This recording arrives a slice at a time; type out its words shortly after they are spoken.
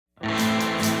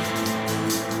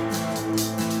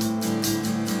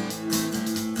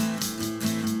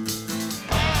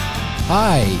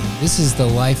Hi, this is the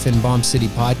Life in Bomb City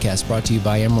podcast brought to you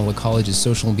by Amarillo College's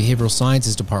Social and Behavioral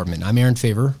Sciences Department. I'm Aaron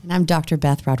Favor. And I'm Dr.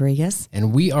 Beth Rodriguez.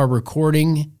 And we are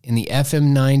recording in the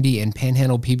FM 90 and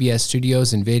Panhandle PBS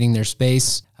studios, invading their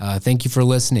space. Thank you for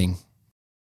listening.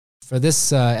 For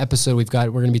this episode, we're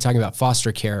going to be talking about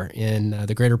foster care in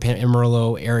the greater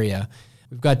Amarillo area.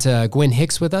 We've got Gwen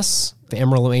Hicks with us, the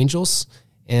Amarillo Angels.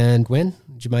 And Gwen,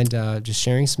 would you mind just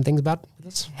sharing some things about with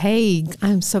us? Hey,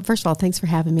 first of all, thanks for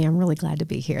having me. I'm really glad to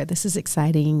be here. This is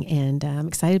exciting, and I'm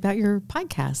excited about your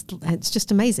podcast. It's just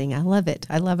amazing. I love it.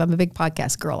 I'm a big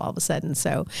podcast girl all of a sudden.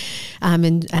 So I'm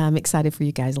excited for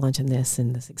you guys launching this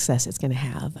and the success it's going to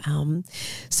have.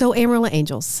 So Amarillo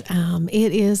Angels,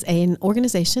 it is an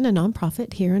organization, a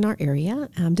nonprofit here in our area,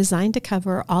 designed to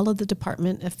cover all of the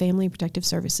Department of Family and Protective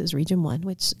Services, Region 1,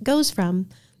 which goes from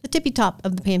the tippy top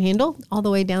of the Panhandle all the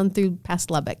way down through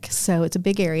past Lubbock. So it's a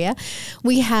big area.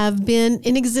 We have been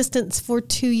in existence for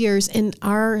 2 years, and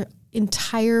our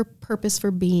entire purpose for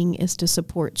being is to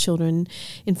support children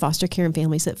in foster care and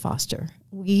families that foster.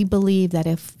 We believe that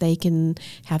if they can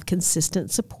have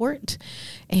consistent support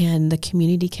and the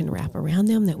community can wrap around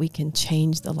them, that we can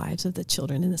change the lives of the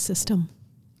children in the system.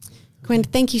 Gwen,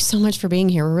 thank you so much for being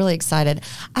here. We're really excited.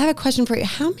 I have a question for you.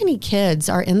 How many kids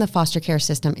are in the foster care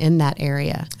system in that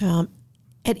area?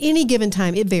 At any given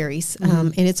time, it varies,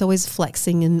 and it's always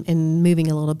flexing and moving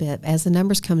a little bit. As the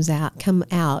numbers come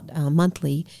out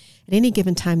monthly, at any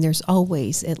given time, there's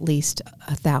always at least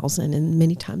 1,000, and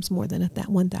many times more than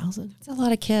 1,000. It's a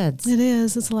lot of kids. It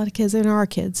is. It's a lot of kids. They're our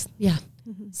kids. Yeah.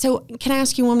 So can I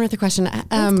ask you one more question?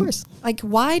 Of course.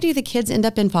 Why do the kids end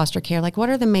up in foster care? What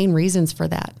are the main reasons for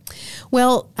that?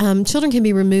 Well, children can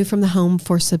be removed from the home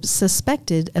for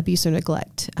suspected abuse or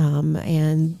neglect,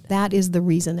 and that is the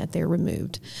reason that they're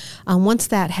removed. Once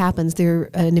that happens,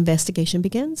 an investigation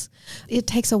begins. It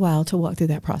takes a while to walk through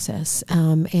that process,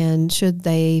 and should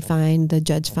the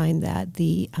judge find that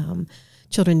the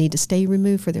children need to stay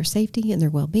removed for their safety and their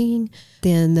well-being,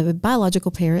 then the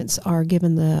biological parents are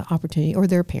given the opportunity, or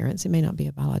their parents, it may not be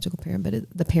a biological parent, but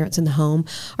the parents in the home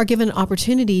are given an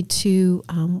opportunity to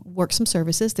work some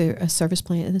services. A service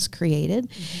plan is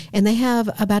created, and they have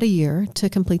about a year to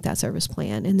complete that service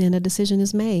plan. And then a decision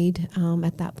is made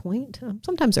at that point,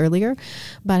 sometimes earlier,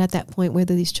 but at that point,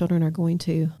 whether these children are going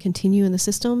to continue in the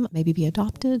system, maybe be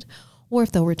adopted, or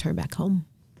if they'll return back home.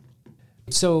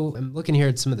 So I'm looking here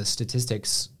at some of the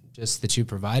statistics just that you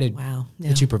provided. Wow. Yeah.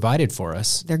 That you provided for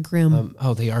us. They're grim.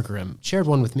 They are grim. Shared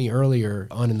one with me earlier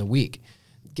on in the week.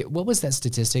 What was that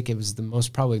statistic? It was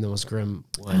probably the most grim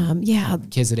one.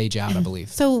 Kids that age out, I believe.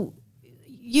 So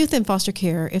youth in foster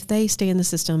care, if they stay in the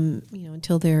system,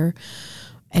 until they're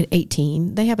at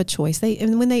 18, they have a choice.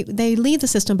 When they leave the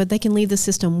system, but they can leave the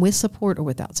system with support or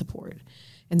without support.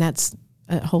 And that's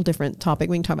a whole different topic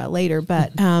we can talk about later.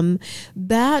 But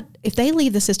that if they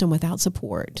leave the system without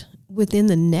support, within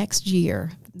the next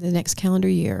calendar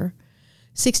year,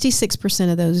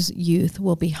 66% of those youth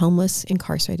will be homeless,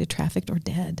 incarcerated, trafficked, or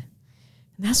dead.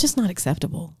 And that's just not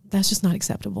acceptable.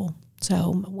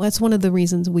 So that's one of the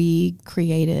reasons we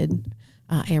created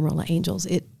Amarillo Angels.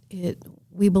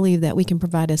 We believe that we can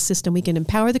provide a system, we can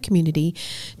empower the community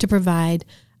to provide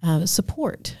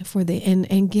support for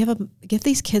and give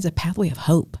these kids a pathway of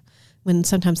hope when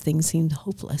sometimes things seem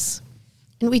hopeless.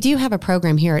 And we do have a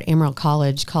program here at Amarillo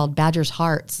College called Badger's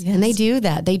Hearts, yes. And they do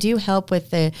that. They do help with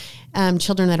the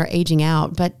children that are aging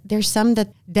out, but there's some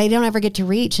that they don't ever get to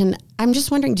reach. And I'm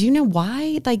just wondering, do you know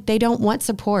why? They don't want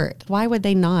support. Why would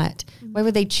they not? Why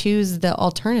would they choose the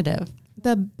alternative?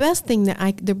 The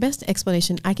best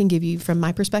explanation I can give you from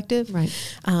my perspective, right?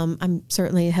 I'm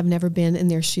certainly have never been in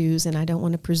their shoes, and I don't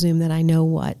want to presume that I know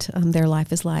what their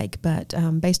life is like. But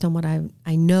based on what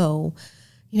I know,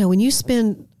 when you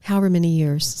spend however many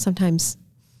years, sometimes,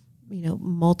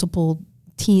 multiple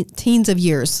teens of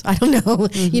years, I don't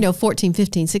know, 14,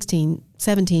 15, 16,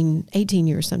 17, 18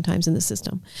 years sometimes in the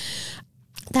system.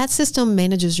 That system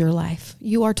manages your life.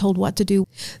 You are told what to do.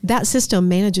 That system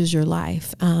manages your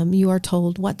life. You are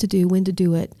told what to do, when to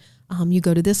do it. You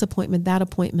go to this appointment, that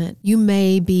appointment. You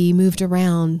may be moved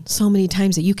around so many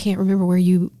times that you can't remember where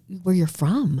you're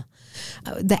from.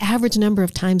 The average number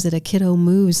of times that a kiddo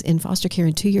moves in foster care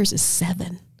in 2 years is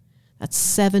 7. That's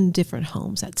 7 different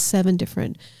homes. That's 7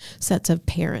 different sets of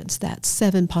parents. That's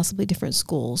 7 possibly different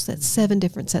schools. That's 7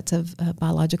 different sets of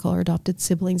biological or adopted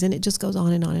siblings. And it just goes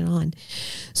on and on and on.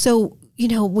 So,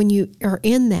 when you are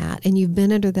in that and you've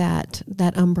been under that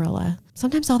umbrella,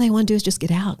 sometimes all they want to do is just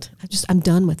get out. I'm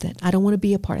done with it. I don't want to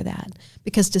be a part of that.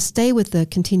 Because to stay with the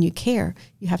continued care,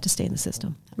 you have to stay in the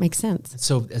system. That makes sense.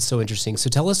 That's so interesting.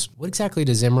 So tell us, what exactly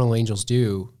does Amarillo Angels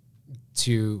do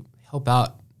to help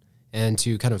out and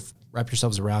to kind of wrap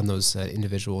yourselves around those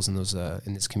individuals and those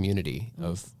in this community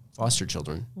of foster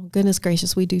children? Well, goodness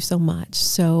gracious, we do so much.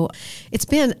 So it's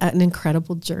been an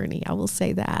incredible journey, I will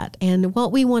say that. And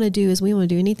what we want to do is we want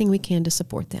to do anything we can to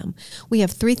support them. We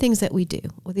have 3 things that we do.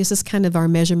 Well, this is kind of our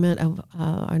measurement of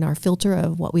and our filter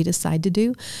of what we decide to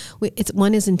do.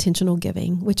 One is intentional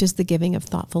giving, which is the giving of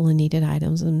thoughtful and needed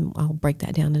items, and I'll break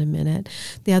that down in a minute.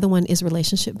 The other one is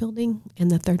relationship building, and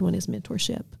the third one is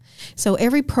mentorship. So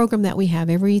every program that we have,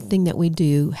 everything that we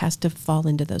do has to fall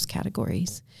into those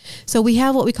categories. So we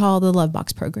have what we call the Love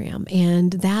Box program,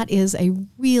 and that is a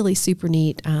really super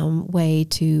neat way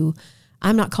to,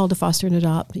 I'm not called to foster and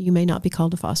adopt, you may not be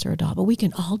called to foster or adopt, but we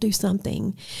can all do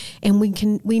something. And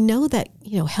we know that,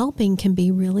 helping can be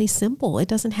really simple. It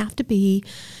doesn't have to be,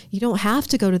 you don't have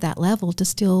to go to that level to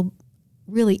still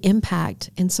really impact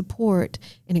and support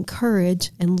and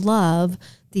encourage and love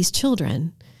these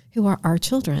children who are our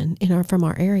children from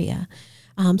our area.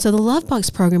 So the Love Box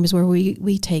program is where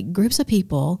we take groups of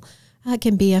people. It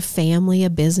can be a family, a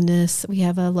business. We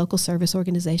have a local service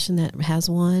organization that has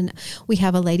one. We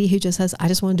have a lady who just says, I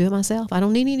just want to do it myself. I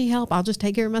don't need any help. I'll just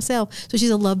take care of myself. So she's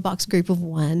a Love Box group of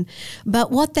 1. But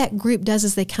what that group does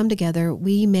is they come together.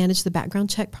 We manage the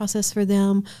background check process for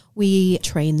them. We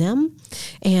train them,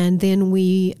 and then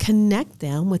we connect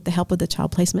them with the help of the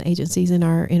child placement agencies in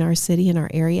our city, in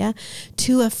our area,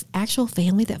 to an actual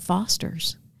family that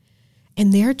fosters.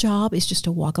 And their job is just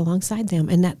to walk alongside them.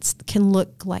 And that can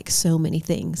look like so many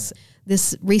things.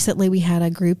 Recently we had a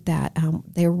group that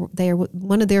they're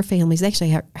one of their families. They actually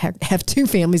have 2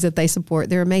 families that they support.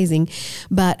 They're amazing.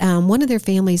 But one of their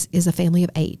families is a family of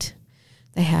 8.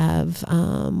 They have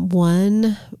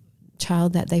 1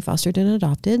 child that they fostered and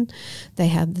adopted. They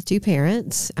have the 2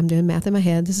 parents. I'm doing math in my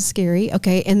head. This is scary.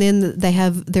 Okay. And then they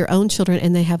have their own children,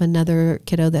 and they have another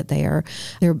kiddo that they're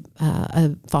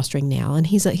fostering now. And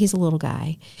he's a little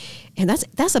guy, and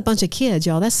that's a bunch of kids,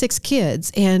 y'all. That's 6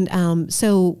 kids. And,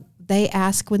 so they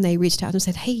asked when they reached out and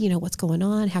said, hey, what's going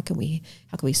on? How can we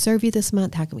serve you this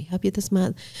month? How can we help you this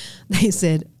month? They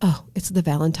said, oh, it's the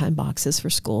Valentine boxes for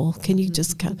school. Can you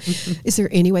just come? Is there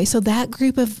any way? So that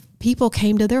group of people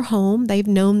came to their home. They've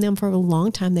known them for a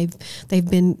long time.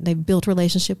 They've built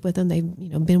relationship with them.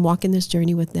 They've, been walking this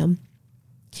journey with them.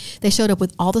 They showed up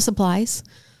with all the supplies,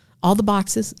 all the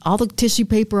boxes, all the tissue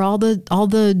paper, all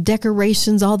the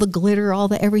decorations, all the glitter, all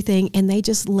the everything. And they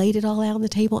just laid it all out on the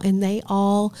table, and they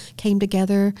all came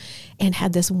together and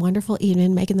had this wonderful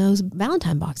evening making those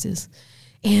Valentine boxes.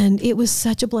 And it was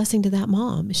such a blessing to that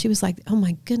mom. She was like, oh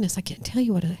my goodness, I can't tell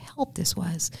you what a help this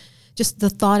was. Just the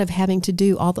thought of having to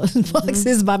do all those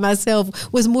boxes by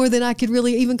myself was more than I could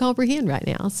really even comprehend right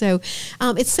now. So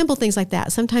it's simple things like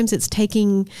that. Sometimes it's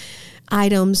taking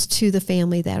items to the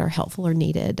family that are helpful or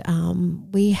needed.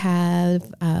 I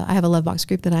have a Love Box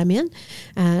group that I'm in,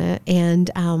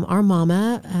 and our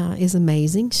mama is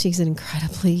amazing. She's an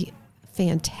incredibly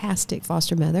fantastic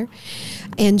foster mother,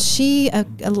 and she a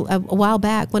while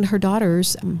back, when her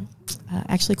daughters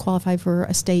actually qualified for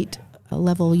a state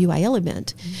level UIL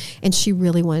event, and she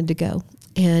really wanted to go.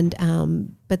 And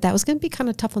but that was going to be kind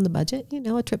of tough on the budget.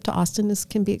 A trip to Austin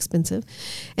can be expensive.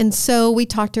 And so we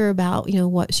talked to her about,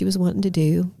 what she was wanting to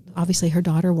do. Obviously, her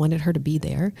daughter wanted her to be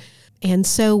there. And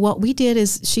so what we did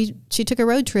is she took a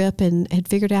road trip and had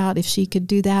figured out if she could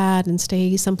do that and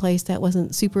stay someplace that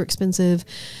wasn't super expensive,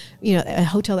 a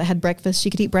hotel that had breakfast. She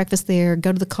could eat breakfast there,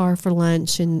 go to the car for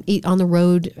lunch, and eat on the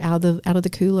road out of the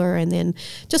cooler, and then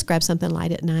just grab something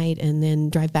light at night and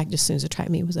then drive back just as soon as the track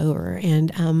meet was over.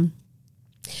 And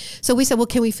so we said, well,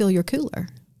 can we fill your cooler?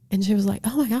 And she was like,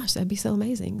 oh my gosh, that'd be so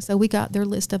amazing. So we got their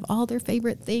list of all their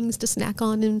favorite things to snack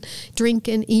on and drink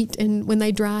and eat and when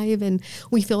they drive, and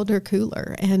we filled her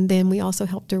cooler. And then we also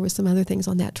helped her with some other things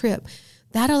on that trip.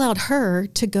 That allowed her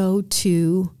to go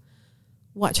to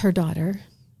watch her daughter,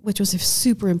 which was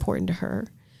super important to her.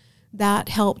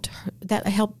 That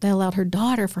allowed her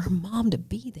daughter, for her mom to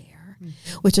be there,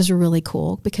 which is really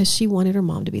cool because she wanted her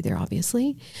mom to be there,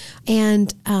 obviously.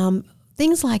 And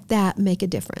things like that make a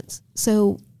difference.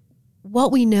 So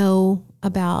what we know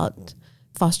about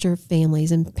foster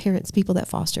families and parents, people that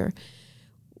foster,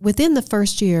 within the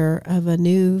first year of a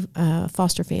new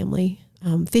foster family,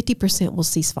 50% will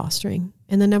cease fostering.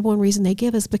 And the number one reason they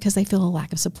give is because they feel a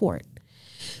lack of support.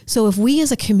 So if we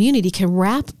as a community can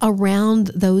wrap around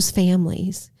those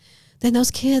families, then those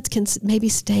kids can maybe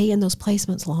stay in those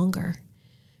placements longer.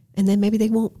 And then maybe they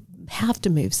won't have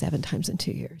to move 7 times in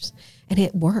 2 years. And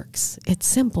it works. It's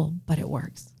simple, but it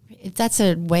works. That's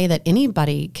a way that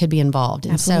anybody could be involved.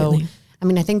 And Absolutely. so,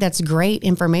 I think that's great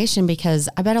information, because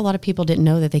I bet a lot of people didn't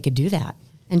know that they could do that.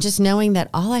 And just knowing that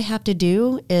all I have to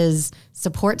do is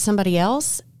support somebody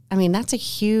else, I mean, that's a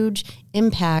huge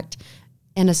impact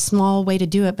and a small way to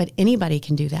do it, but anybody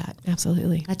can do that.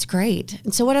 Absolutely. That's great.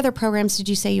 And so what other programs did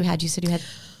you say you had? You said you had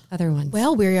other ones.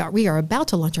 Well, we are about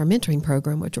to launch our mentoring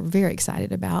program, which we're very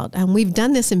excited about. We've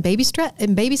done this in baby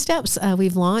steps.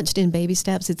 We've launched in baby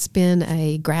steps. It's been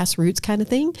a grassroots kind of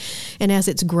thing, and as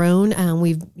it's grown,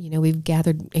 we've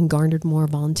gathered and garnered more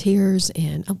volunteers.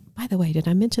 And by the way, did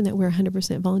I mention that we're a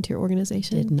 100% volunteer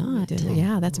organization? Did not.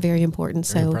 Yeah, that's very important.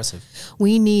 Very impressive.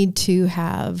 We need to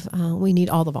have we need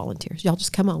all the volunteers. Y'all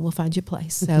just come on. We'll find you a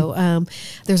place. So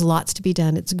there's lots to be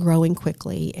done. It's growing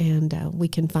quickly, and we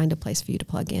can find a place for you to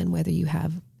plug in. Whether you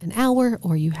have an hour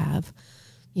or you have,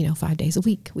 5 days a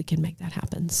week, we can make that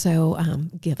happen. So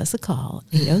give us a call,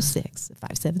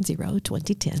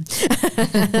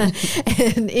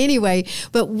 806-570-2010. And anyway,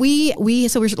 but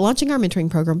so we're launching our mentoring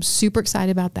program, super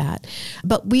excited about that.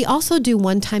 But we also do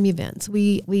one-time events.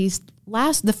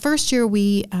 The first year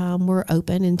we were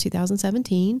open in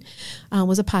 2017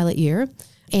 was a pilot year.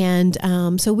 And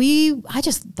so I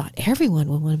just thought everyone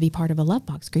would want to be part of a Love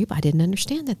Box group. I didn't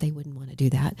understand that they wouldn't want to do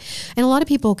that. And a lot of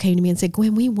people came to me and said,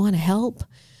 Gwen, we want to help,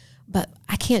 but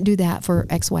I can't do that for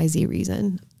XYZ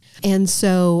reason. And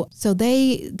so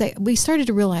we started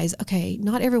to realize, okay,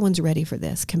 not everyone's ready for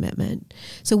this commitment.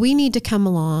 So we need to come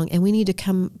along, and we need to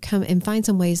come and find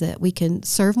some ways that we can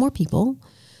serve more people,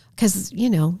 because,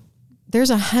 there's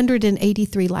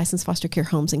 183 licensed foster care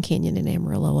homes in Canyon and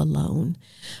Amarillo alone.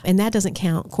 And that doesn't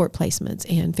count court placements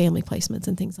and family placements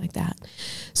and things like that.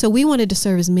 So we wanted to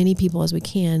serve as many people as we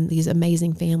can, these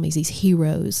amazing families, these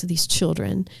heroes, these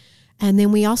children. And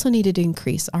then we also needed to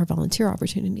increase our volunteer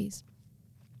opportunities.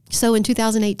 So in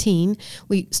 2018,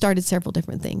 we started several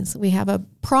different things. We have a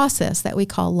process that we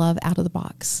call Love Out of the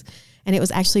Box. And it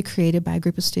was actually created by a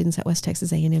group of students at West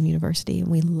Texas A&M University, and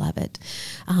we love it.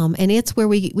 And it's where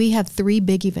we have 3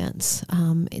 big events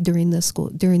during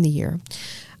the year.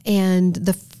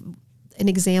 And an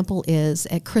example is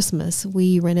at Christmas,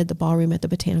 we rented the ballroom at the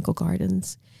Botanical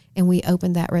Gardens, and we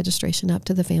opened that registration up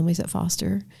to the families at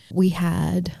Foster. We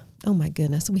had,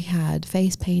 we had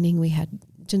face painting, we had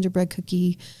gingerbread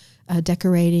cookie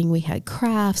decorating, we had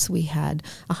crafts, we had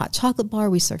a hot chocolate bar,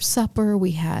 we served supper,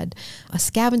 we had a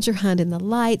scavenger hunt in the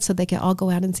lights so they could all go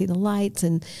out and see the lights.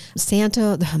 And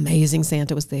Santa, the amazing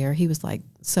Santa, was there. He was like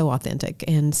so authentic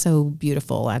and so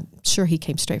beautiful. I'm sure he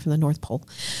came straight from the North Pole.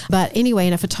 But anyway,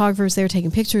 and a photographer was there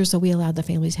taking pictures, so we allowed the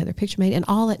families to have their picture made, and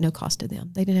all at no cost to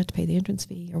them. They didn't have to pay the entrance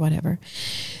fee or whatever.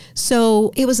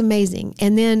 So it was amazing.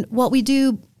 And then what we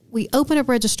do, we open up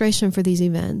registration for these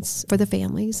events for the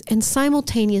families, and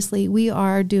simultaneously we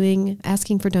are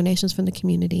asking for donations from the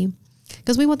community,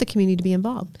 because we want the community to be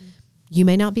involved. You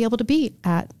may not be able to be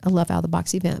at a Love Out of the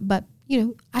Box event, but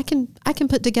I can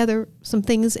put together some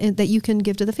things that you can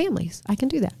give to the families. I can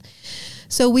do that.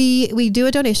 So we do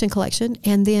a donation collection,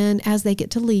 and then as they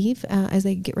get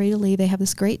ready to leave, they have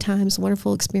this great time, this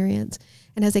wonderful experience.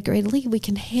 And as they get ready to leave, we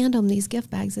can hand them these gift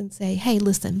bags and say, hey,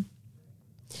 listen,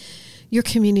 your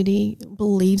community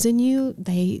believes in you,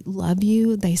 they love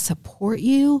you, they support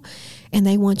you, and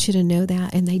they want you to know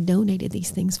that, and they donated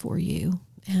these things for you.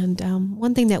 And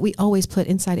one thing that we always put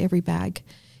inside every bag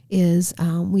is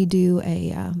we do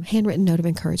a handwritten note of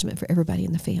encouragement for everybody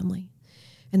in the family.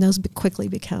 And those quickly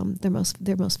become their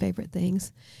most favorite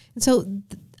things. And so,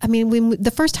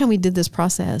 the first time we did this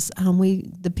process,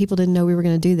 the people didn't know we were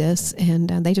going to do this, and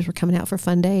they just were coming out for a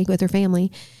fun day with their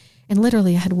family. And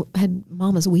literally I had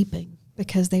mamas weeping,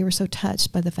 because they were so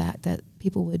touched by the fact that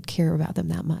people would care about them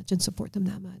that much and support them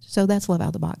that much. So that's Love Out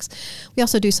of the Box. We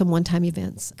also do some one-time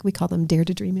events. We call them Dare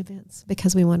to Dream events,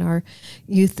 because we want our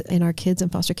youth and our kids in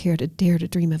foster care to dare to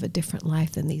dream of a different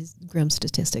life than these grim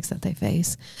statistics that they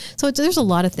face. So there's a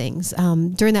lot of things.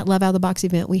 During that Love Out of the Box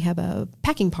event, we have a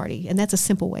packing party, and that's a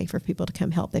simple way for people to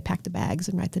come help. They pack the bags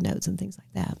and write the notes and things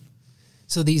like that.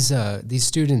 So these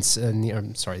students,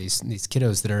 these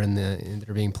kiddos that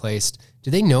are being placed, do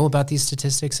they know about these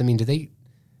statistics? Do they,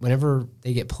 whenever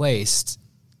they get placed,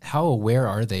 how aware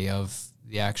are they of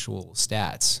the actual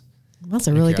stats? That's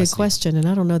a really good question, and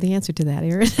I don't know the answer to that,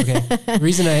 Aaron. Okay. The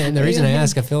reason I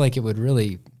ask, I feel like it would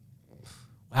really,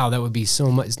 that would be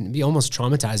so much, it'd be almost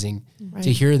traumatizing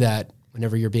to hear that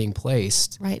whenever you're being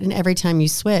placed. Right, and every time you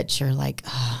switch, you're like,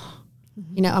 oh.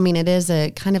 It is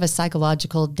a kind of a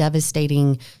psychological,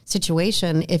 devastating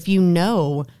situation if you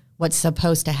know what's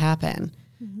supposed to happen.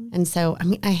 Mm-hmm. And so,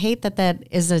 I hate that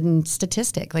is a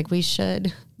statistic. Like, it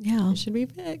should be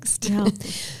fixed.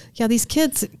 Yeah, these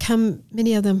kids come,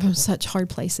 many of them from such hard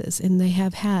places, and they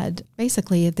have had,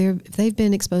 basically, if they've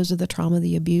been exposed to the trauma,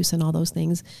 the abuse, and all those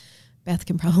things,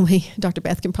 Dr.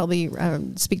 Beth can probably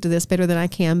speak to this better than I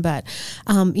can, but,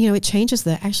 it changes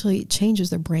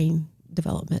their brain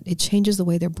development. It changes the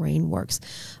way their brain works.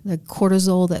 The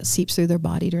cortisol that seeps through their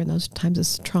body during those times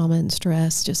of trauma and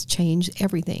stress just change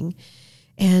everything.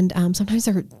 And sometimes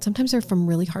they're from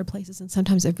really hard places, and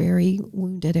sometimes they're very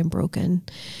wounded and broken.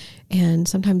 And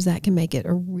sometimes that can make it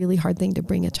a really hard thing to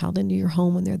bring a child into your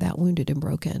home when they're that wounded and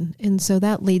broken. And so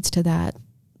that leads to that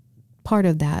part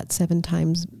of that 7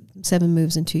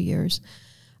 moves in 2 years.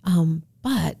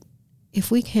 But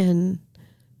if we can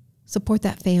support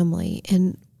that family,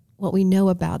 and what we know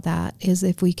about that is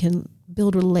if we can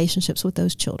build relationships with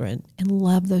those children and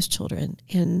love those children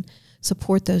and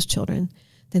support those children,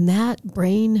 then that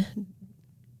brain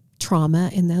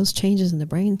trauma and those changes in the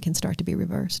brain can start to be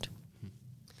reversed.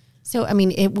 So,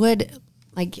 it would,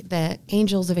 like the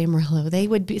Angels of Amarillo, they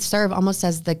would serve almost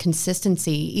as the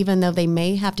consistency. Even though they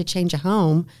may have to change a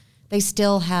home, they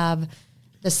still have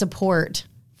the support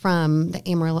from the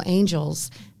Amarillo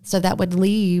Angels. So that would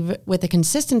leave with a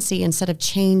consistency instead of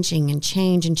changing and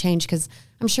change and change. Because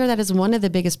I'm sure that is one of the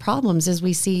biggest problems is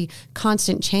we see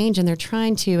constant change and they're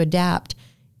trying to adapt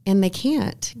and they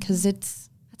can't because that's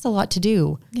a lot to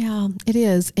do. Yeah, it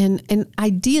is. And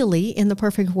ideally, in the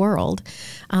perfect world,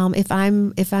 if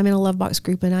I'm in a Love Box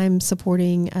group and I'm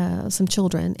supporting some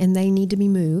children and they need to be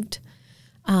moved,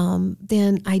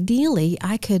 then ideally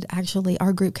our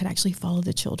group could actually follow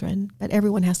the children, but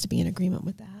everyone has to be in agreement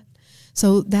with that.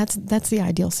 So that's the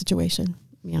ideal situation.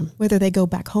 Yeah. Whether they go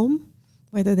back home,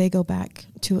 whether they go back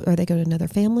to, or they go to another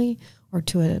family or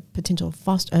to a potential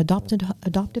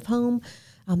adoptive home,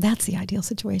 that's the ideal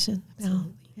situation. Yeah.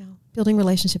 Building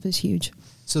relationship is huge.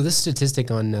 So this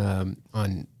statistic on them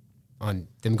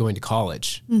going to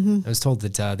college, I was told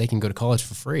that they can go to college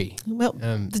for free. Well,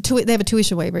 they have a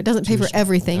tuition waiver. It doesn't pay for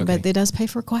everything, okay. but it does pay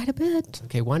for quite a bit.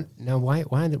 Okay, why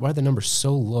are the numbers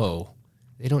so low?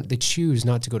 They choose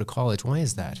not to go to college. Why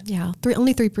is that? Yeah,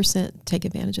 only 3% take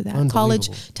advantage of that.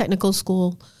 College, technical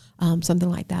school, something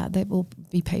like that will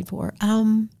be paid for.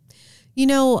 I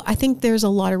think there's a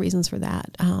lot of reasons for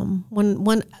that.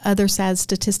 One other sad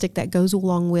statistic that goes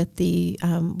along with the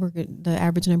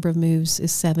average number of moves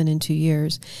is 7 in 2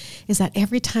 years, is that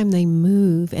every time they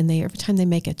move and every time they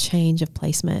make a change of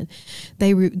placement,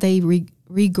 they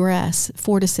regress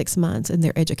 4 to 6 months in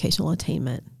their educational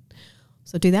attainment.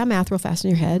 So do that math real fast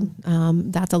in your head.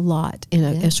 That's a lot in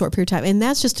a short period of time. And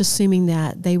that's just assuming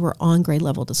that they were on grade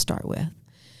level to start with.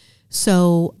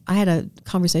 So I had a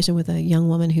conversation with a young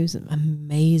woman who's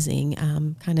amazing, I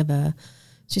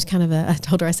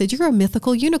told her, I said, "You're a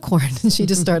mythical unicorn." And she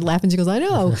just started laughing. She goes, "I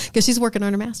know," because she's working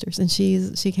on her master's and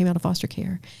she came out of foster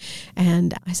care.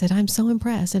 And I said, "I'm so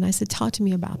impressed." And I said, "Talk to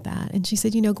me about that." And she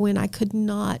said, "Gwen, I could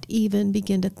not even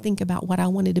begin to think about what I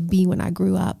wanted to be when I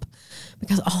grew up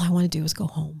because all I want to do is go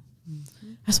home.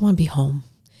 I just want to be home."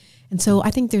 And so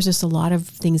I think there's just a lot of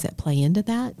things that play into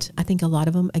that. I think a lot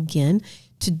of them, again,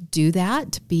 to do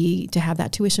that, to have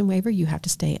that tuition waiver, you have to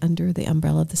stay under the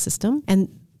umbrella of the system. And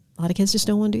a lot of kids just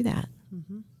don't want to do that.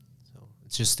 Mm-hmm. So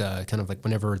it's just kind of like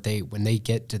when they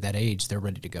get to that age, they're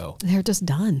ready to go. They're just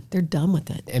done. They're done with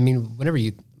it.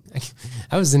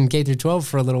 I was in K through 12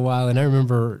 for a little while, and I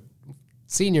remember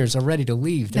seniors are ready to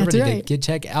leave. They're ready to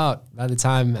check out by the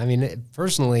time,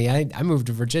 personally, I moved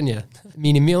to Virginia,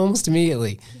 almost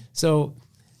immediately. So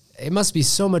it must be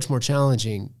so much more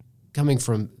challenging coming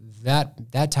from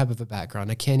that type of a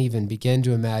background. I can't even begin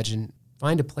to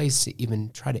find a place to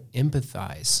even try to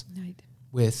empathize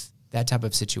with that type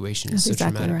of situation. That's so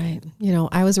exactly traumatic. Right.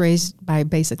 I was raised by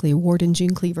basically Ward and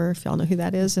June Cleaver, if y'all know who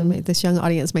that is. And this young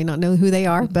audience may not know who they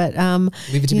are, but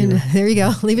Leave it to Beaver. There you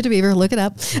go. Leave it to Beaver. Look it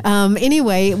up.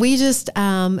 Anyway, we just,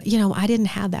 I didn't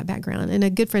have that background. And a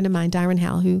good friend of mine, Dyron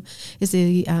Howell, who is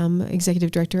the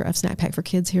executive director of Snack Pack for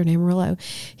Kids here in Amarillo,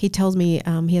 he tells me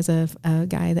he has a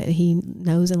guy that he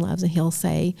knows and loves, and he'll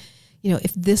say,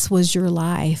 if this was your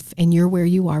life and you're where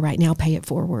you are right now, pay it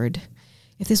forward.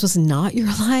 If this was not your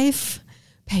life,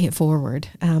 pay it forward.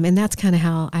 And that's kind of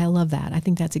how I love that. I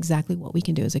think that's exactly what we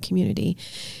can do as a community.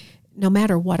 No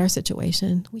matter what our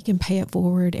situation, we can pay it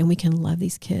forward and we can love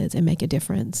these kids and make a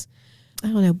difference. I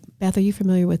don't know, Beth, are you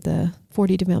familiar with the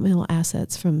 40 developmental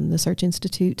assets from the Search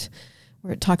Institute,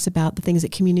 where it talks about the things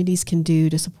that communities can do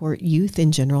to support youth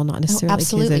in general, not necessarily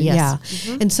absolutely, kids. Yes.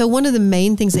 Yeah. Mm-hmm. And so one of the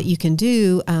main things that you can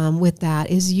do with that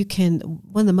is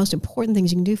one of the most important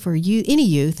things you can do for any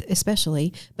youth,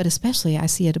 especially I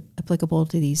see it applicable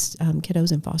to these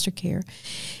kiddos in foster care,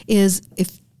 is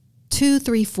if 2,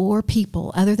 3, 4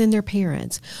 people other than their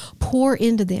parents pour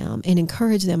into them and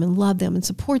encourage them and love them and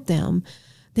support them,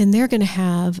 then they're going to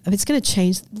have, it's going to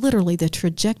change literally the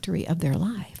trajectory of their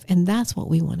life. And that's what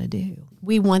we want to do.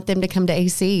 We want them to come to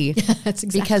AC. That's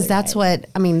exactly because that's right.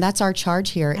 that's our charge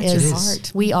here. That's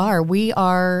is your heart. We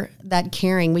are that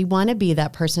caring. We want to be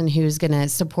that person who's going to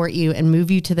support you and move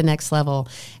you to the next level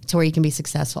to where you can be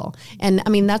successful. And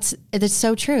it's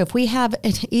so true. If we have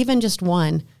even just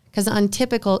one, because on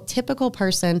typical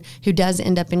person who does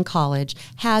end up in college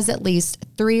has at least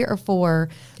 3 or 4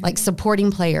 like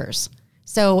supporting players.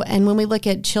 So, and when we look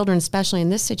at children, especially in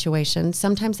this situation,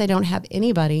 sometimes they don't have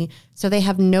anybody, so they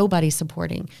have nobody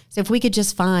supporting. So if we could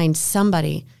just find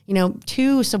somebody,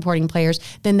 2 supporting players,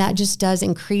 then that just does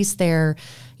increase their,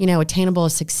 attainable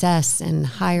success and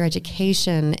higher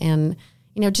education and,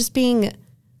 just being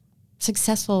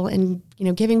successful and,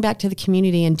 giving back to the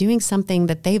community and doing something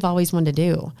that they've always wanted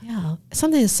to do. Yeah.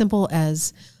 Something as simple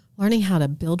as learning how to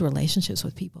build relationships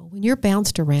with people. When you're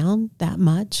bounced around that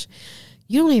much,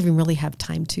 you don't even really have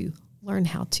time to learn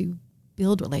how to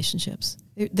build relationships.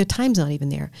 The time's not even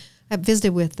there. I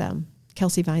visited with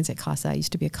Kelsey Vines at CASA. I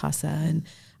used to be at CASA, and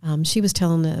she was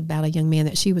telling about a young man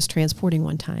that she was transporting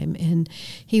one time, and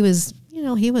he was,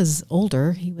 he was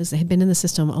older. Had been in the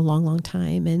system a long, long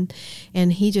time, and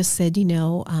he just said,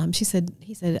 he said,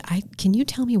 can you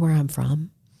tell me where I'm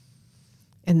from?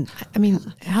 And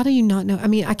how do you not know?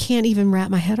 I can't even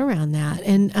wrap my head around that.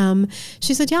 And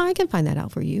she said, yeah, I can find that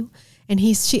out for you. And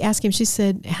she asked him, she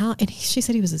said, how? And she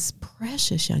said he was this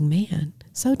precious young man,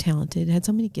 so talented, had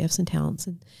so many gifts and talents,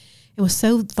 and it was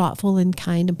so thoughtful and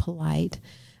kind and polite.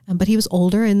 But he was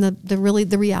older, and the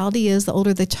reality is, the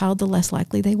older the child, the less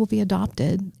likely they will be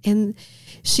adopted. And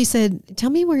she said, tell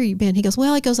me where you've been. He goes,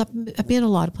 well, I've been a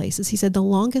lot of places. He said, the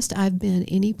longest I've been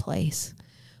any place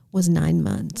was 9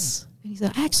 months. And he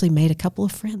said, I actually made a couple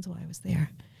of friends while I was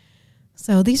there.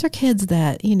 So these are kids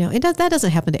that, that doesn't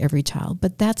happen to every child,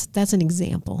 but that's an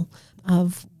example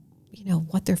of,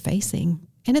 what they're facing.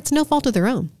 And it's no fault of their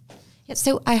own. Yeah,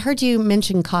 so I heard you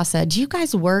mention CASA. Do you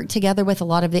guys work together with a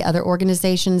lot of the other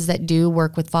organizations that do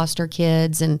work with foster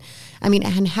kids? And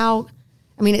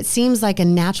it seems like a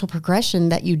natural progression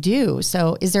that you do.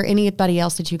 So is there anybody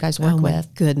else that you guys work with? Oh my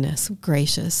goodness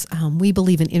gracious. We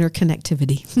believe in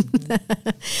interconnectivity.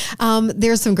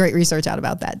 There's some great research out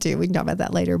about that too. We can talk about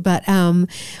that later, but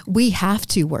we have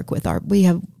to work with we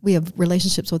have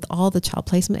relationships with all the child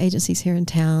placement agencies here in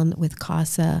town, with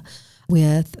CASA,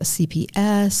 with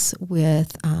CPS,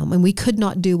 and we could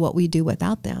not do what we do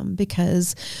without them,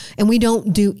 and we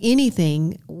don't do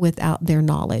anything without their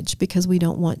knowledge, because we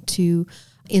don't want to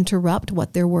interrupt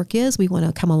what their work is. We want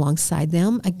to come alongside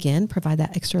them, again, provide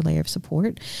that extra layer of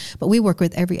support. But we work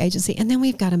with every agency, and then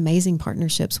we've got amazing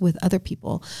partnerships with other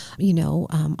people.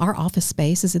 Our office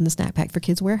space is in the Snack Pack for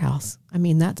Kids warehouse.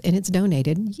 And it's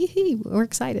donated. Yee-hee, we're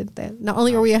excited that not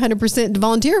only are we 100%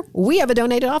 volunteer, we have a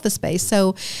donated office space.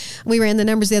 So we ran the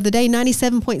numbers the other day.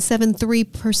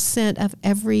 97.73% of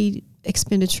every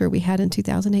expenditure we had in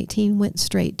 2018 went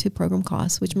straight to program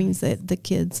costs, which means that the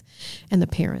kids and the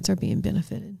parents are being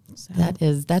benefited. So,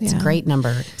 that's a great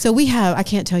number. So I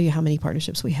can't tell you how many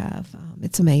partnerships we have.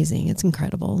 It's amazing. It's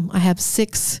incredible.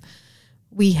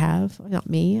 We have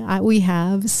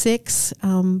 6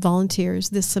 volunteers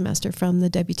this semester from the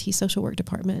WT Social Work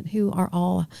Department, who are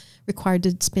all required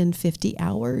to spend 50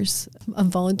 hours of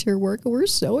volunteer work. We're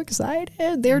so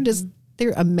excited. They're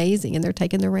amazing, and they're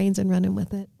taking the reins and running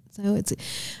with it. So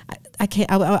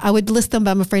I would list them,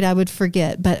 but I'm afraid I would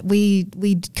forget, but we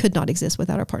could not exist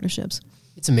without our partnerships.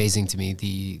 It's amazing to me,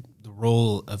 the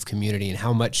role of community and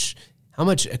how much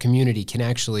a community can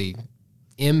actually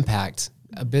impact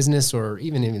a business, or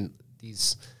even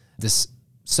this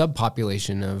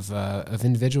subpopulation of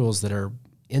individuals that are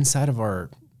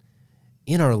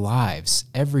in our lives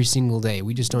every single day.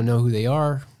 We just don't know who they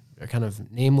are. They're kind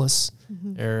of nameless.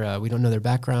 Mm-hmm. We don't know their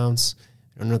backgrounds.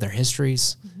 We don't know their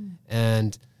histories. Mm-hmm.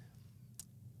 And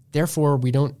therefore,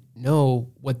 we don't know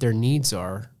what their needs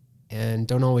are and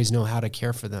don't always know how to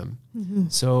care for them. Mm-hmm.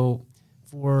 So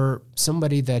for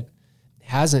somebody that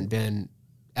hasn't been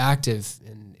active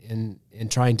in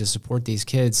trying to support these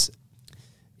kids,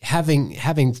 having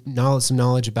some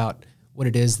knowledge about what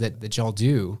it is that y'all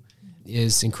do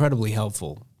is incredibly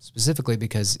helpful, specifically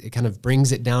because it kind of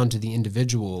brings it down to the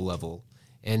individual level.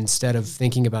 And instead of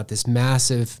thinking about this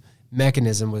massive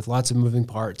mechanism with lots of moving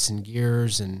parts and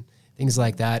gears and things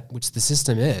like that, which the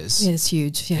system is. It's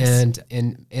huge, yes.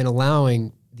 And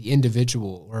allowing the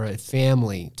individual or a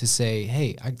family to say,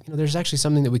 hey, there's actually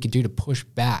something that we could do to push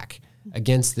back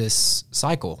against this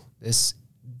cycle, this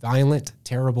violent,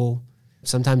 terrible,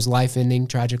 sometimes life-ending,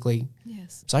 tragically,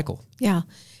 is. cycle. Yeah.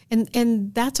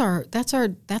 And that's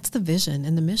the vision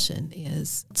and the mission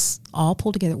is it's all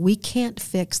pulled together. We can't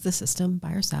fix the system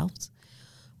by ourselves.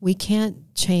 We can't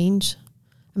change.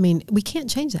 We can't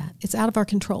change that. It's out of our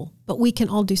control, but we can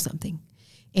all do something.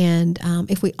 And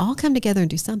if we all come together and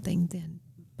do something, then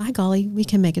by golly, we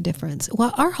can make a difference.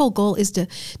 Well, our whole goal is to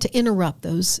interrupt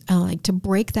those, to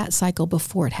break that cycle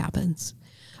before it happens,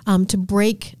 to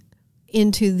break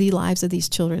into the lives of these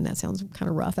children. That sounds kind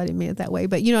of rough. I didn't mean it that way,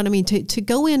 but you know what I mean? To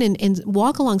go in and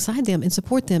walk alongside them and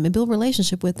support them and build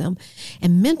relationship with them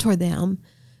and mentor them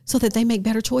so that they make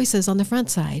better choices on the front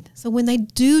side. So when they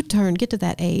do get to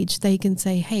that age, they can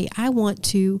say, hey, I want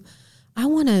to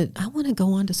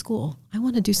go on to school. I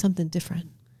want to do something different.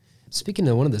 Speaking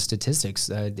of one of the statistics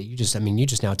that you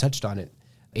just now touched on it,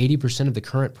 80% of the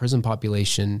current prison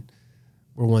population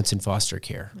were once in foster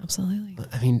care. Absolutely.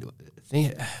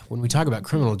 When we talk about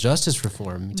criminal justice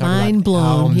reform, we talk Mind about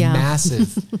blown, how yeah.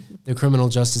 massive the criminal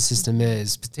justice system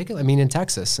is. Particularly, in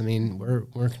Texas, we're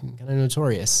kind of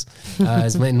notorious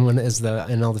as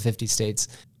in all the 50 states.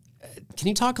 Can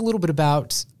you talk a little bit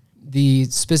about the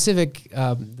specific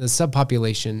the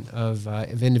subpopulation of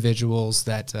individuals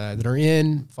that are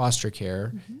in foster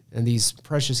care and these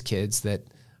precious kids that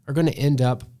are going to end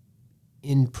up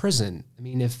in prison?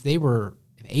 If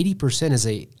 80% is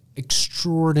a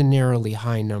extraordinarily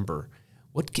high number,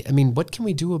 what can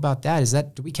we do about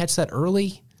that? Do we catch that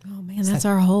early? Oh man, that's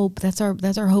our hope. That's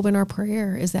our hope and our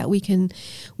prayer is that we can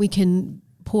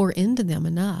pour into them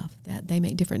enough that they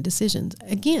make different decisions.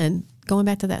 Again, going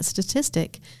back to that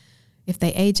statistic, if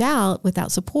they age out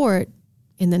without support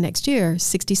in the next year,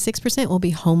 66% will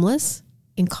be homeless,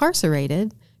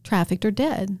 incarcerated, trafficked, or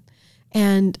dead.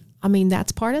 And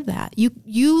that's part of that.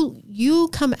 You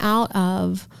come out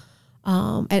of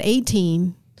at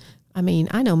 18. I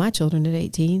know my children at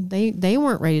 18. They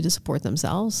weren't ready to support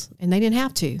themselves, and they didn't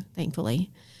have to.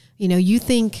 Thankfully, you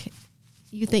think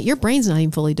your brain's not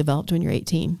even fully developed when you're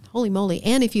 18. Holy moly!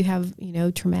 And if you have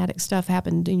traumatic stuff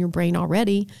happened in your brain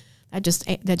already, that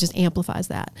just amplifies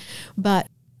that. But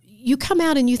you come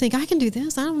out and you think, I can do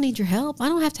this. I don't need your help. I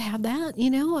don't have to have that.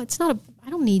 I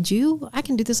don't need you. I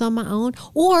can do this on my own.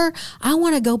 Or I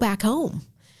want to go back home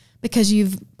because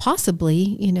you've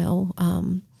possibly,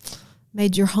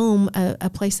 made your home a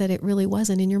place that it really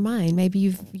wasn't in your mind. Maybe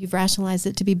you've rationalized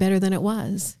it to be better than it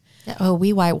was. Oh,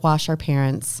 we whitewash our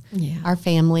parents, our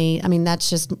family. That's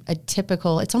just a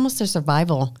typical, it's almost a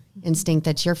survival instinct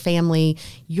that your family,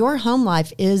 your home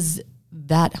life is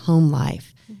that home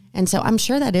life. And so I'm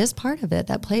sure that is part of it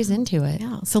that plays into it.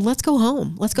 Yeah. So let's go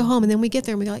home. And then we get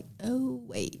there and we go like, oh,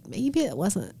 wait, maybe it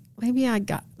wasn't, maybe I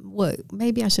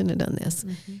shouldn't have done this.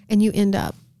 Mm-hmm. And you end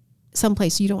up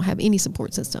someplace you don't have any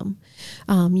support system,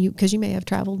 because you may have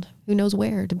traveled who knows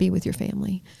where to be with your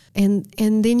family, and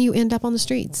then you end up on the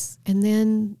streets, and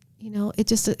then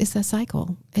it's a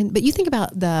cycle. But you think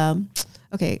about I'm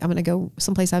going to go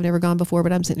someplace I've never gone before,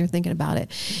 but I'm sitting here thinking about it.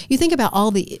 You think about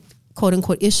all the quote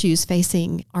unquote issues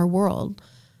facing our world: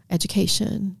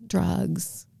 education,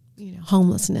 drugs,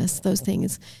 homelessness, those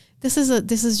things. This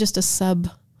is just a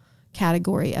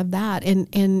subcategory of that,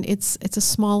 and it's a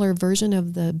smaller version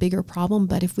of the bigger problem.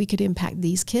 But if we could impact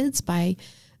these kids by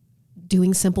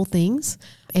doing simple things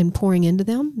and pouring into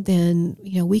them, then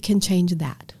we can change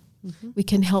that. Mm-hmm. We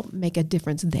can help make a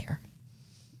difference there.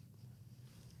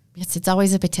 Yes, it's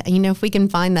always if we can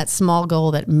find that small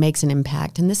goal that makes an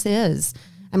impact, and this is,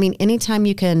 anytime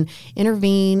you can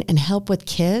intervene and help with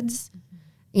kids,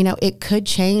 it could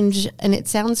change, and it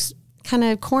sounds kind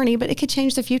of corny, but it could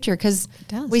change the future because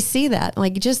we see that,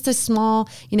 like just a small,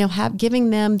 giving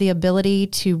them the ability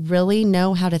to really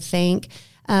know how to think,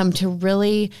 to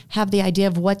really have the idea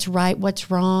of what's right, what's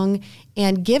wrong,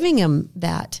 and giving them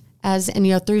that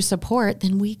through support,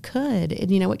 then we could,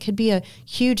 it could be a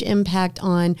huge impact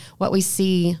on what we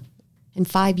see in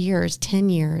 5 years, 10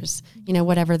 years,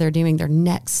 whatever they're doing, their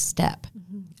next step.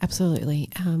 Absolutely.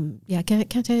 Can I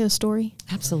tell you a story?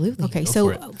 Absolutely. Okay. So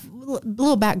a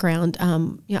little background.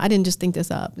 I didn't just think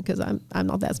this up because I'm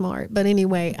not that smart, but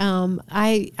anyway,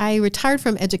 I retired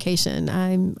from education.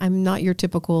 I'm not your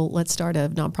typical, let's start a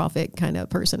nonprofit kind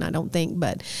of person, I don't think,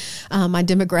 but my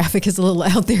demographic is a little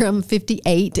out there. I'm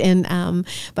 58.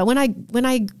 But when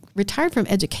I retired from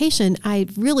education, I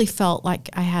really felt like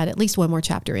I had at least one more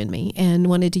chapter in me and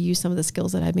wanted to use some of the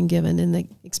skills that I'd been given and the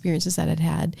experiences that I'd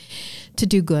had to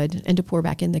do good and to pour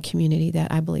back in the community that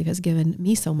I believe has given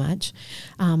me so much,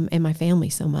 and my family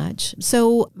so much.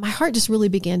 So my heart just really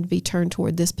began to be turned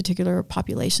toward this particular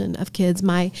population of kids.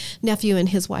 My nephew and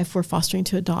his wife were fostering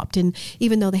to adopt, and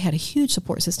even though they had a huge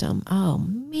support system, oh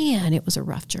man, it was a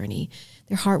rough journey.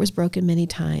 Their heart was broken many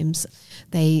times.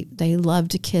 They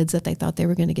loved kids that they thought they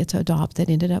were going to get to adopt that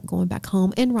ended up going back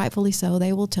home, and rightfully so.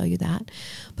 They will tell you that.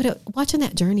 But watching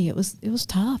that journey, it was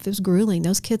tough. It was grueling.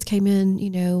 Those kids came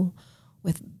in,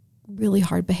 with really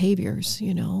hard behaviors,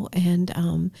 and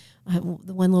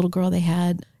the one little girl they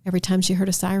had, every time she heard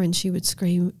a siren, she would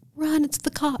scream, "Run, it's the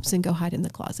cops," and go hide in the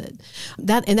closet.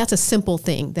 That's a simple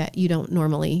thing that you don't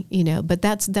normally, but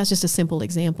that's just a simple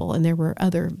example. And there were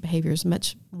other behaviors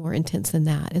much more intense than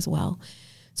that as well.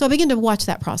 So I began to watch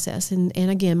that process. And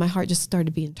again, my heart just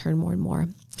started being turned more and more.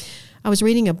 I was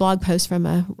reading a blog post from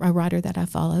a writer that I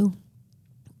follow,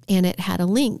 and it had a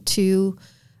link to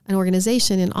an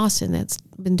organization in Austin that's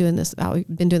been doing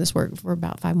this work for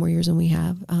about 5 more years than we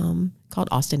have, called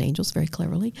Austin Angels, very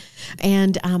cleverly.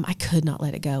 And I could not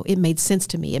let it go. It made sense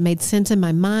to me. It made sense in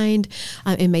my mind.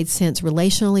 It made sense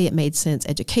relationally. It made sense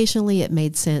educationally. It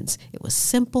made sense. It was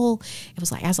simple. I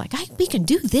was like, we can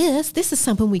do this. This is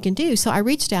something we can do. So I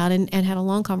reached out and had a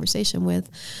long conversation with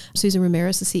Susan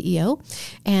Ramirez, the CEO.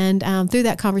 And through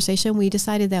that conversation, we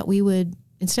decided that we would,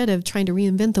 instead of trying to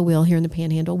reinvent the wheel here in the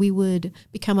Panhandle, we would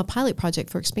become a pilot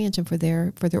project for expansion for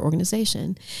their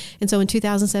organization. And so in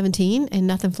 2017, in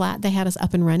Nothing Flat, they had us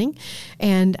up and running,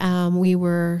 and we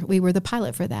were the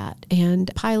pilot for that. And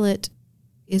pilot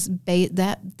is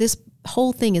this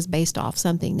whole thing is based off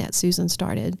something that Susan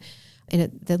started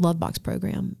in the Love Box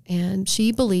program, and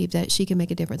she believed that she could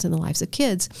make a difference in the lives of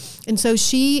kids. And so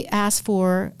she asked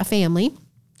for a family.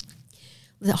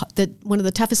 One of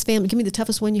the toughest family, give me the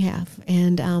toughest one you have.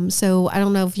 And so I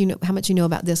don't know if you know how much you know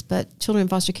about this, but children in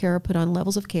foster care are put on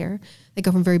levels of care. They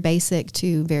go from very basic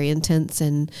to very intense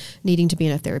and needing to be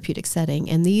in a therapeutic setting.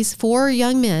 And these 4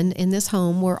 young men in this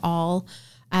home were all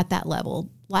at that level.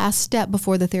 Last step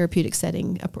before the therapeutic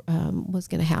setting was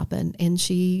going to happen, and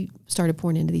she started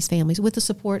pouring into these families with the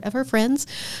support of her friends,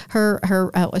 her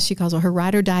what she calls her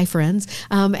ride or die friends,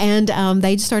 and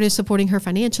they started supporting her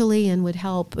financially and would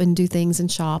help and do things and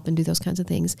shop and do those kinds of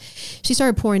things. She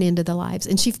started pouring into the lives,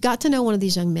 and she got to know one of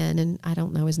these young men, and I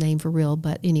don't know his name for real,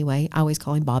 but anyway, I always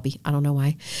call him Bobby. I don't know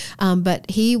why,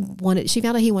 but she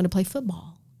found out he wanted to play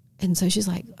football, and so she's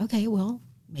like, okay, well,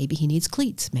 maybe he needs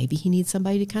cleats. Maybe he needs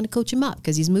somebody to kind of coach him up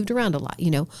because he's moved around a lot.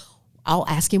 I'll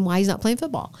ask him why he's not playing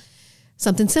football.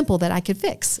 Something simple that I could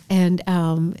fix. And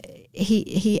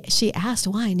she asked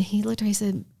why, and he looked at her and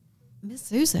said, "Miss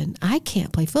Susan, I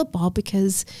can't play football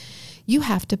because you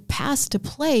have to pass to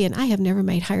play, and I have never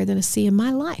made higher than a C in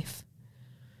my life."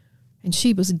 And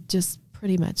she was just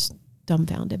pretty much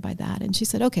dumbfounded by that. And she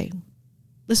said, "Okay,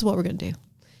 this is what we're going to do."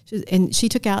 And she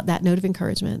took out that note of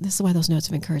encouragement. This is why those notes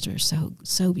of encouragement are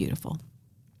so beautiful.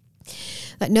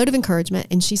 That note of encouragement.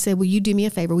 And she said, "Will you do me a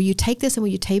favor? Will you take this and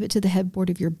will you tape it to the headboard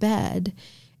of your bed?"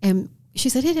 And she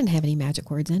said it didn't have any magic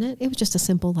words in it. It was just a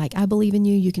simple, like, "I believe in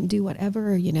you. You can do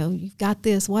whatever. You've got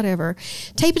this, whatever."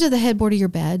 Tape it to the headboard of your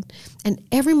bed. And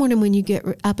every morning when you get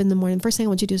up in the morning, the first thing I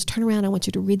want you to do is turn around. I want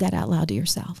you to read that out loud to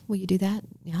yourself. Will you do that?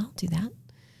 "Yeah, I'll do that."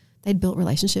 They'd built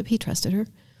relationship. He trusted her.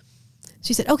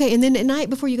 She said, "Okay, and then at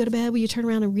night before you go to bed, will you turn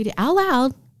around and read it out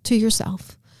loud to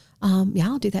yourself?" "Yeah,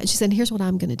 I'll do that." And she said, "Here's what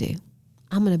I'm going to do.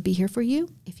 I'm going to be here for you.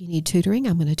 If you need tutoring,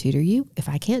 I'm going to tutor you. If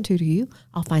I can't tutor you,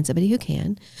 I'll find somebody who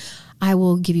can. I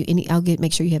will give you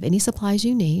make sure you have any supplies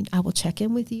you need. I will check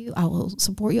in with you. I will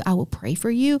support you. I will pray for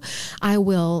you. I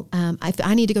will, if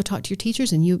I need to go talk to your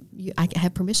teachers and I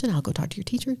have permission, I'll go talk to your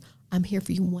teacher. I'm here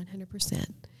for you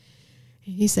 100%.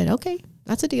 And he said, "Okay,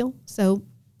 that's a deal." So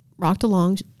rocked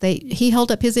along. He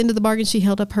held up his end of the bargain. She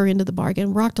held up her end of the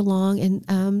bargain, rocked along.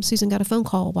 And Susan got a phone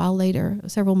call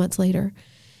several months later,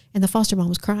 and the foster mom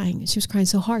was crying. She was crying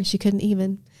so hard she couldn't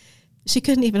even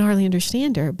hardly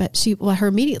understand her. But her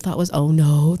immediate thought was, "Oh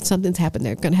no, something's happened.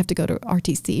 They're going to have to go to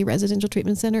RTC, Residential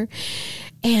Treatment Center."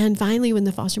 And finally, when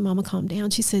the foster mama calmed down,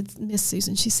 she said, "Miss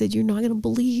Susan," she said, "you're not going to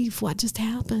believe what just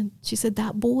happened." She said,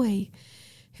 "That boy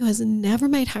who has never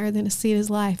made higher than a C in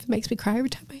his life," it makes me cry every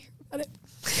time I hear about it,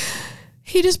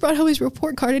 "he just brought home his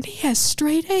report card and he has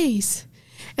straight A's."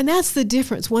 And that's the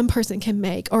difference one person can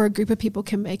make, or a group of people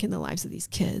can make, in the lives of these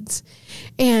kids.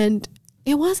 And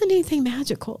it wasn't anything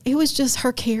magical. It was just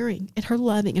her caring and her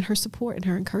loving and her support and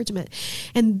her encouragement.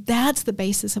 And that's the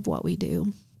basis of what we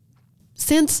do.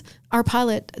 Since our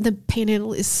pilot, the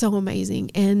Panhandle is so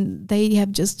amazing, and they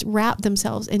have just wrapped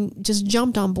themselves and just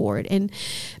jumped on board and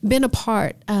been a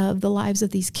part of the lives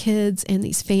of these kids and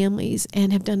these families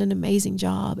and have done an amazing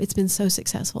job. It's been so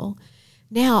successful.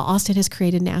 Now Austin has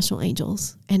created National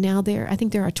Angels, and now I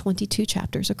think there are 22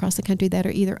 chapters across the country that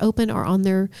are either open or on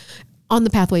on the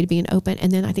pathway to being open.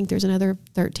 And then I think there's another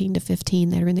 13 to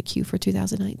 15 that are in the queue for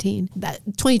 2019. That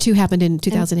 22 happened in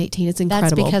 2018. It's incredible.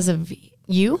 That's because of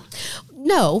you?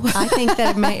 No, I think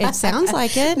that it sounds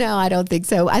like it. No, I don't think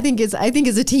so. I think it's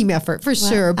a team effort for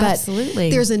sure. But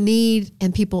absolutely. There's a need,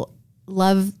 and people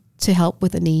love to help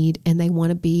with a need, and they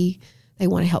want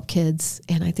to help kids.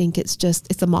 And I think it's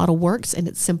the model works, and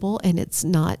it's simple, and it's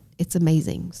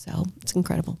amazing. So it's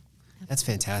incredible. That's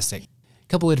fantastic. A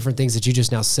couple of different things that you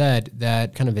just now said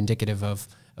that kind of indicative of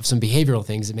some behavioral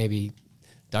things that maybe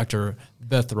Dr.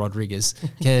 Beth Rodriguez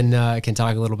can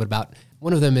talk a little bit about.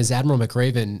 One of them is Admiral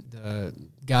McRaven, the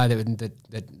guy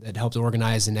that helped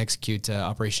organize and execute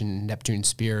Operation Neptune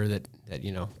Spear that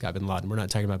got Bin Laden. We're not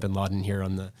talking about Bin Laden here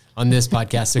on this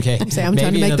podcast, okay? I'm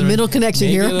trying to make the middle connection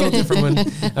here. A little different one.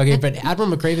 Okay, but Admiral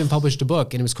McRaven published a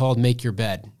book, and it was called Make Your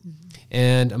Bed. Mm-hmm.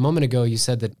 And a moment ago, you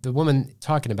said that the woman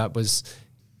talking about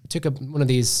took up one of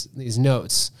these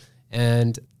notes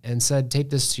and said, tape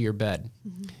this to your bed.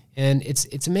 Mm-hmm. And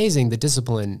it's amazing, the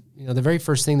discipline, the very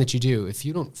first thing that you do, if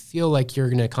you don't feel like you're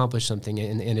going to accomplish something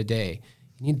in a day,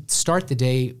 you need to start the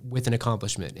day with an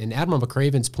accomplishment. And Admiral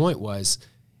McRaven's point was,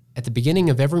 at the beginning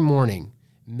of every morning,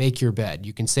 make your bed.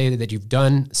 You can say that you've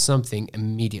done something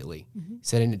immediately. Mm-hmm. He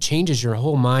said, and it changes your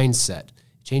whole mindset,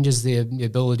 changes the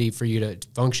ability for you to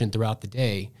function throughout the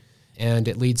day, and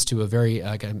it leads to a very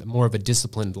more of a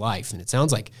disciplined life. And it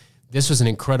sounds like this was an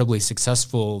incredibly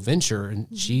successple venture, and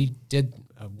she did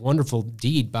a wonderful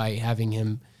deed by having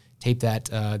him tape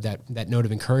that note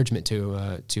of encouragement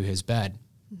to his bed.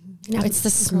 It's the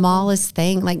smallest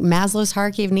thing, like Maslow's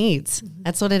hierarchy of needs. Mm-hmm.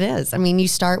 That's what it is. I mean, you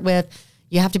start with,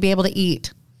 you have to be able to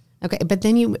eat. Okay. But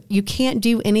then you can't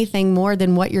do anything more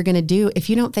than what you're going to do if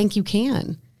you don't think you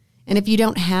can. And if you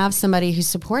don't have somebody who's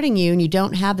supporting you and you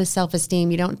don't have the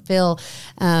self-esteem, you don't feel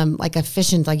like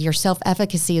efficient, like your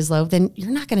self-efficacy is low, then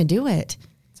you're not going to do it.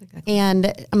 Exactly.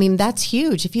 And I mean, that's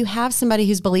huge. If you have somebody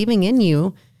who's believing in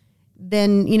you,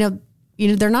 then,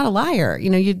 they're not a liar.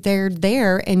 They're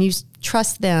there and you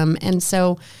trust them. And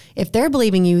so if they're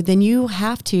believing you, then you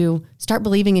have to start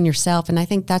believing in yourself. And I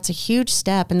think that's a huge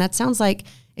step. And that sounds like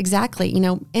exactly,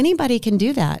 anybody can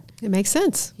do that. It makes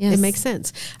sense. Yes. It makes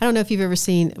sense. I don't know if you've ever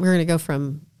seen, we're going to go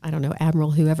from,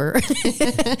 Admiral whoever.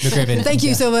 Thank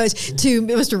you so much to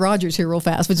Mr. Rogers here real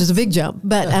fast, which is a big jump.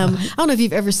 But I don't know if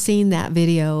you've ever seen that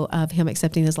video of him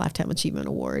accepting his Lifetime Achievement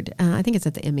Award. I think it's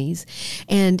at the Emmys.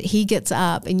 And he gets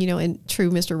up and, in true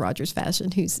Mr. Rogers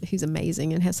fashion, who's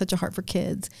amazing and has such a heart for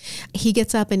kids. He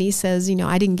gets up and he says,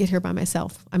 I didn't get here by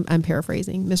myself. I'm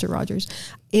paraphrasing Mr. Rogers.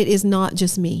 It is not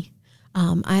just me.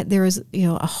 There was,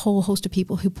 a whole host of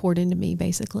people who poured into me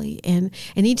basically. And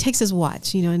he takes his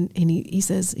watch, and he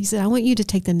said, I want you to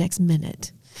take the next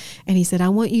minute. And he said, I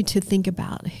want you to think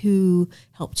about who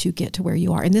helped you get to where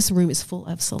you are. And this room is full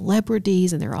of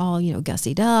celebrities and they're all,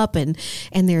 gussied up and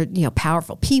they're,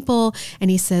 powerful people. And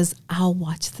he says, I'll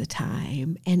watch the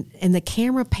time. And the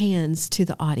camera pans to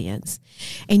the audience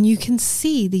and you can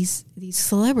see these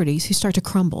celebrities who start to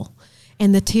crumble.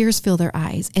 And the tears fill their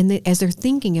eyes. And as they're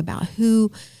thinking about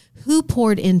who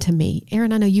poured into me.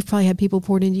 Aaron, I know you've probably had people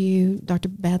poured into you. Dr.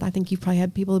 Beth, I think you've probably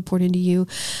had people who poured into you.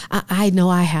 I know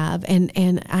I have. And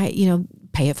I,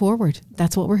 pay it forward.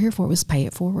 That's what we're here for, was pay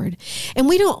it forward. And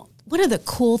one of the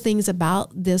cool things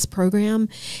about this program,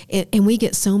 and we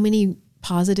get so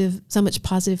much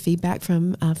positive feedback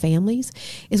from families,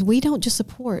 is we don't just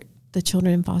support the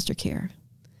children in foster care.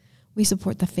 We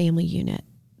support the family unit,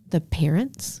 the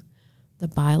parents, the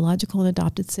biological and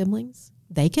adopted siblings.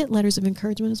 They get letters of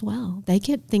encouragement as well. They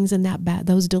get things in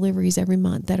those deliveries every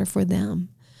month that are for them.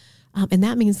 And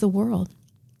that means the world.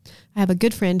 I have a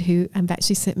good friend who, in fact,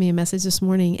 she sent me a message this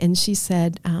morning and she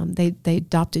said they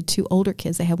adopted 2 older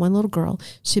kids. They had one little girl.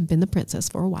 She'd been the princess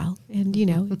for a while. And,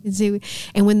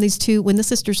 and when the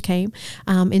sisters came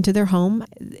into their home,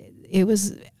 it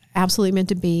was absolutely meant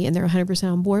to be, and they're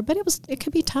 100% on board, but it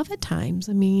could be tough at times.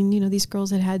 I mean, these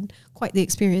girls had quite the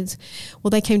experience. Well,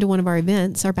 they came to one of our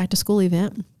events, our back to school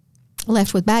event,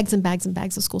 left with bags and bags and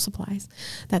bags of school supplies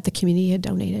that the community had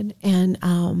donated.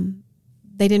 And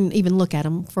they didn't even look at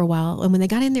them for a while. And when they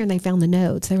got in there and they found the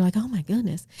notes, they were like, oh my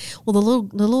goodness. Well, the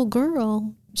little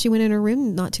girl, she went in her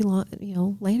room not too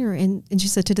long, later. And she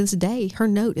said to this day, her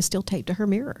note is still taped to her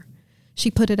mirror. She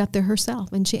put it up there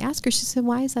herself. And she asked her, she said,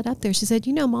 why is that up there? She said,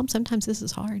 Mom, sometimes this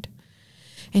is hard.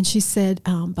 And she said,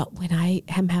 but when I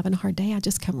am having a hard day, I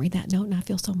just come read that note and I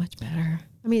feel so much better.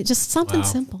 I mean, it's just something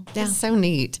simple. Yeah. It's so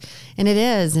neat. And it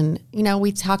is. And,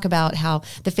 we talk about how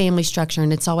the family structure,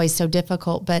 and it's always so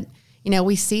difficult, but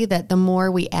we see that the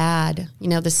more we add,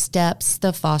 the steps,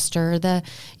 the foster, the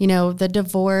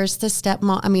divorce, the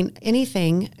stepmom,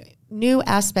 anything, new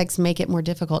aspects make it more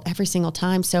difficult every single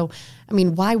time. So, I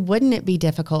mean, why wouldn't it be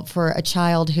difficult for a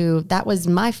child who that was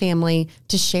my family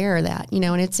to share that,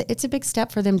 and it's a big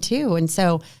step for them too. And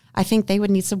so I think they would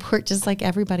need support just like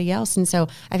everybody else. And so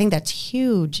I think that's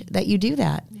huge that you do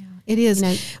that. Yeah. It is.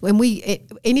 When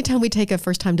anytime we take a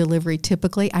first time delivery,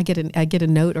 typically I get a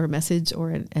note or a message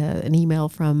or an email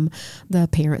from the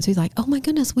parents who's like, "Oh my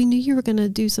goodness, we knew you were going to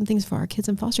do some things for our kids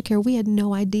in foster care. We had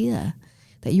no idea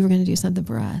that you were going to do something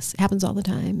for us." It happens all the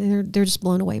time. And they're just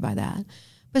blown away by that.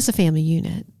 But it's a family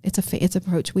unit. It's an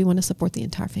approach. We want to support the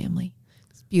entire family.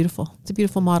 It's beautiful. It's a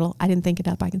beautiful model. I didn't think it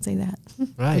up. I can say that.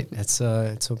 Right. It's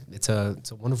a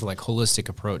wonderful holistic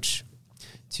approach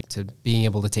to being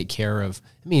able to take care of.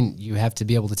 I mean, you have to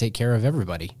be able to take care of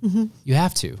everybody. Mm-hmm. You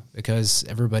have to, because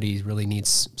everybody really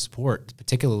needs support,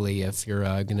 particularly if you're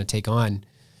going to take on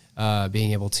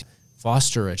being able to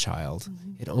foster a child.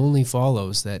 Mm-hmm. It only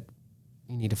follows that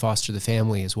you need to foster the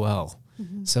family as well.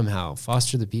 Mm-hmm. Somehow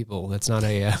foster the people. That's not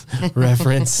a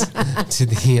reference to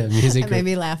the music. That made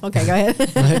me laugh. Okay, go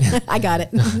ahead. I got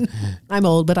it. I'm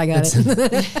old, but I got it.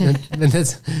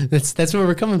 That's where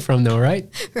we're coming from, though, right?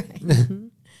 Right. Mm-hmm.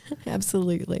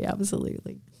 Absolutely.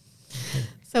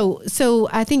 So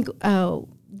I think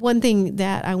one thing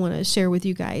that I want to share with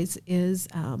you guys is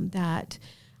that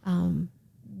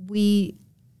we,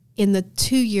 in the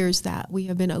 2 years that we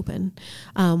have been open,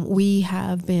 we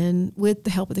have been, with the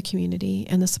help of the community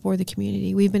and the support of the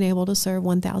community, we've been able to serve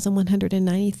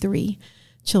 1,193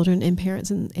 children and parents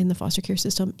in the foster care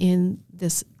system in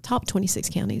this top 26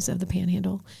 counties of the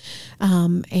Panhandle.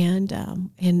 And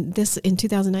this, in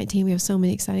 2019, we have so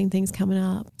many exciting things coming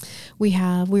up.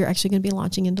 We're actually going to be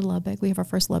launching into Lubbock. We have our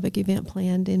first Lubbock event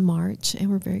planned in March, and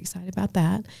we're very excited about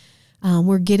that.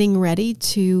 We're getting ready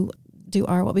to do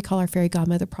what we call our Fairy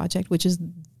Godmother Project, which is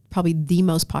probably the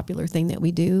most popular thing that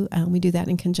we do. We do that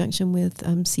in conjunction with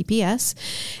CPS.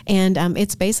 And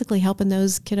it's basically helping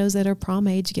those kiddos that are prom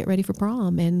age get ready for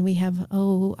prom. And we have,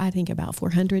 I think about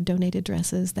 400 donated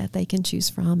dresses that they can choose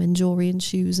from, and jewelry and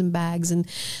shoes and bags. And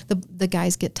the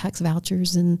guys get Tux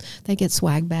vouchers and they get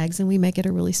swag bags, and we make it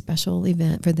a really special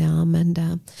event for them.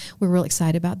 And we're real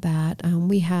excited about that.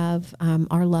 We have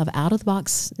our Love Out of the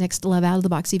Box, next Love Out of the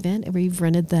Box event. We've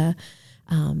rented the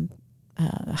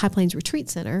High Plains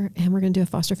Retreat Center, and we're going to do a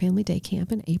foster family day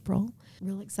camp in April.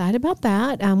 Real excited about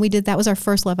that. That was our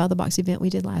first Love Out of the Box event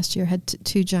we did last year. Had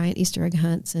two giant Easter egg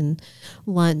hunts and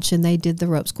lunch, and they did the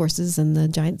ropes courses and the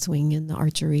giant swing and the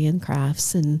archery and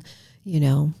crafts and,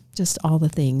 just all the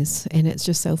things. And it's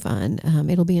just so fun.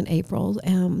 It'll be in April.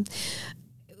 And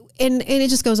it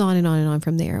just goes on and on and on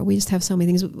from there. We just have so many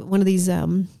things. One of these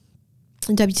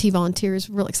WT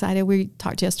volunteers, real excited. We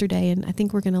talked yesterday, and I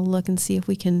think we're going to look and see if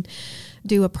we can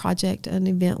do an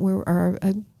event where,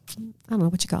 I don't know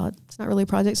what you call it. It's not really a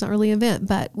project. It's not really an event,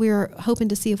 but we're hoping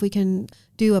to see if we can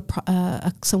do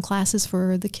some classes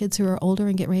for the kids who are older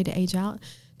and get ready to age out,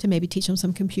 to maybe teach them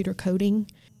some computer coding.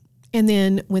 And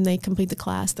then when they complete the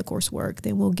class, the coursework,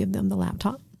 then we'll give them the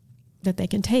laptop that they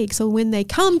can take. So when they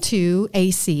come to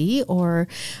AC or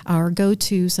go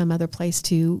to some other place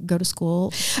to go to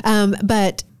school,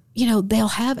 but they'll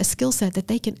have a skill set that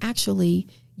they can actually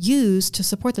use to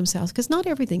support themselves, because not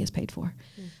everything is paid for,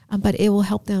 but it will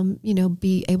help them,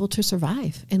 be able to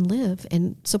survive and live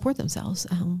and support themselves.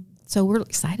 So we're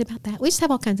excited about that. We just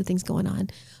have all kinds of things going on,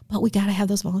 but we got to have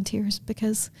those volunteers,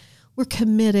 because we're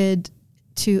committed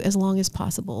to, as long as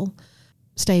possible,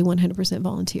 stay 100%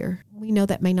 volunteer. We know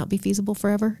that may not be feasible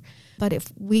forever, but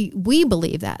if we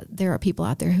believe that there are people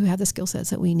out there who have the skill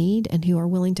sets that we need and who are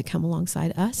willing to come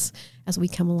alongside us as we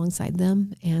come alongside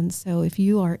them. And so if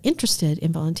you are interested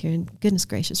in volunteering, goodness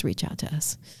gracious, reach out to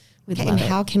us. Okay, and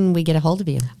how can we get a hold of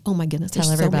you? Oh my goodness. Tell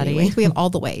everybody. So many ways. We have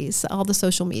all the ways, all the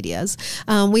social medias.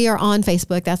 We are on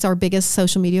Facebook. That's our biggest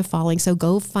social media following. So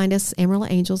go find us, Amarillo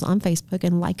Angels, on Facebook,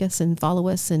 and like us and follow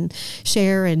us and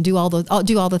share and do all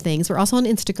the things. We're also on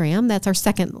Instagram. That's our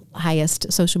second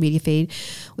highest social media feed.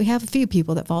 We have a few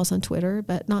people that follow us on Twitter,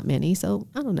 but not many. So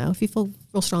I don't know. If you feel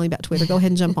real strongly about Twitter, go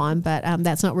ahead and jump on. But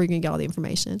that's not where you're going to get all the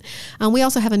information. We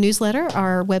also have a newsletter.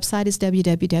 Our website is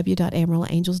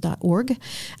www.amarilloangels.org.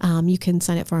 You can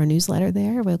sign up for our newsletter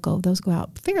there. Those go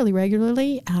out fairly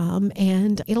regularly,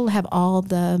 and it'll have all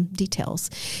the details.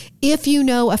 If you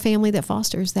know a family that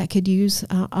fosters that could use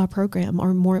our program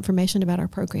or more information about our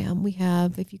program, we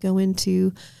have, if you go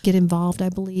into Get Involved, I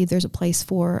believe there's a place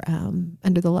for,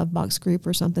 under the Love Box group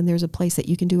or something, there's a place that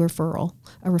you can do a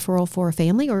referral for a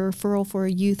family or a referral for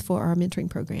a youth for our mentoring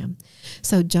program.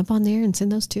 So jump on there and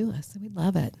send those to us. We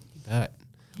love it. You bet.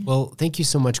 Well, thank you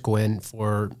so much, Gwen,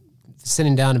 for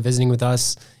sitting down and visiting with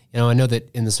us. I know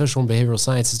that in the social and behavioral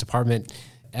sciences department,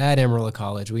 at Amarillo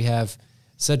College, we have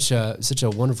such a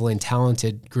wonderful and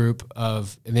talented group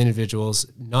of individuals,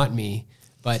 not me,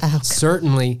 but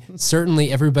certainly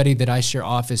everybody that I share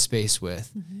office space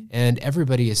with. And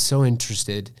everybody is so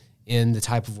interested in the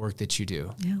type of work that you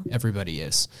do. Yeah. Everybody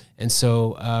is. And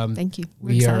so thank you.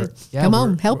 We are excited. Come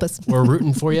on, help us. We're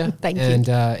rooting for you. Thank you.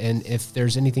 And if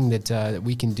there's anything that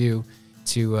we can do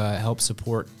to help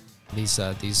support these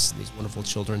wonderful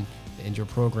children in your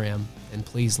program, then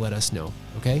please let us know.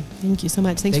 Okay? Thank you so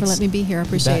much. Thanks for letting me be here. I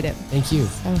appreciate it. Thank you.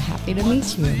 So happy to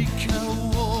meet you.